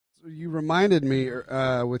You reminded me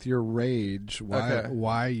with your rage Okay.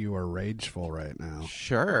 why you are rageful right now.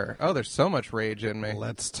 Sure. Oh, there's so much rage in me.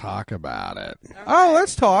 Let's talk about it. Oh,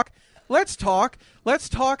 let's talk. Let's talk. Let's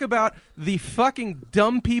talk about the fucking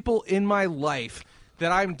dumb people in my life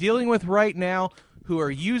that I'm dealing with right now who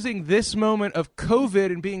are using this moment of COVID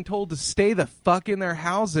and being told to stay the fuck in their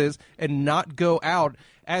houses and not go out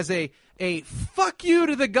as a fuck you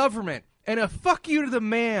to the government and a fuck you to the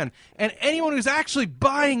man and anyone who's actually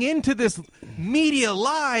buying into this media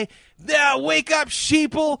lie. Wake up,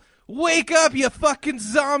 sheeple. Wake up, you fucking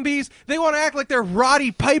zombies. They want to act like they're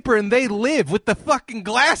Roddy Piper and they live with the fucking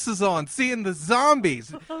glasses on seeing the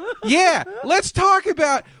zombies. Yeah, let's talk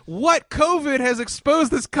about what COVID has exposed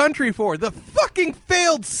this country for. The fucking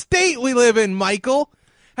failed state we live in, Michael.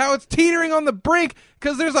 How it's teetering on the brink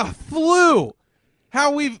because there's a flu.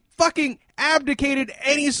 How we've fucking abdicated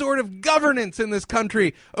any sort of governance in this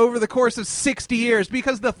country over the course of 60 years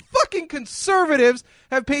because the fucking conservatives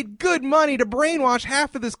have paid good money to brainwash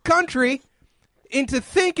half of this country into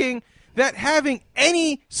thinking that having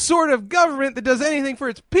any sort of government that does anything for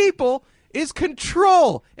its people is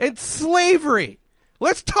control and slavery.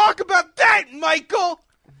 Let's talk about that, Michael.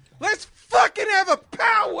 Let's fucking have a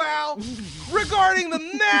powwow regarding the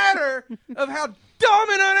matter of how dumb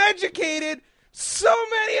and uneducated so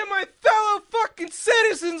many of my fellow fucking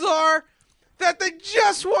citizens are that they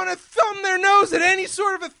just want to thumb their nose at any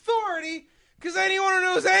sort of authority because anyone who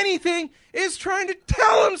knows anything is trying to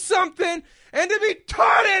tell them something, and to be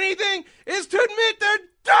taught anything is to admit they're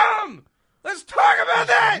dumb. Let's talk about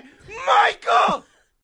that, Michael.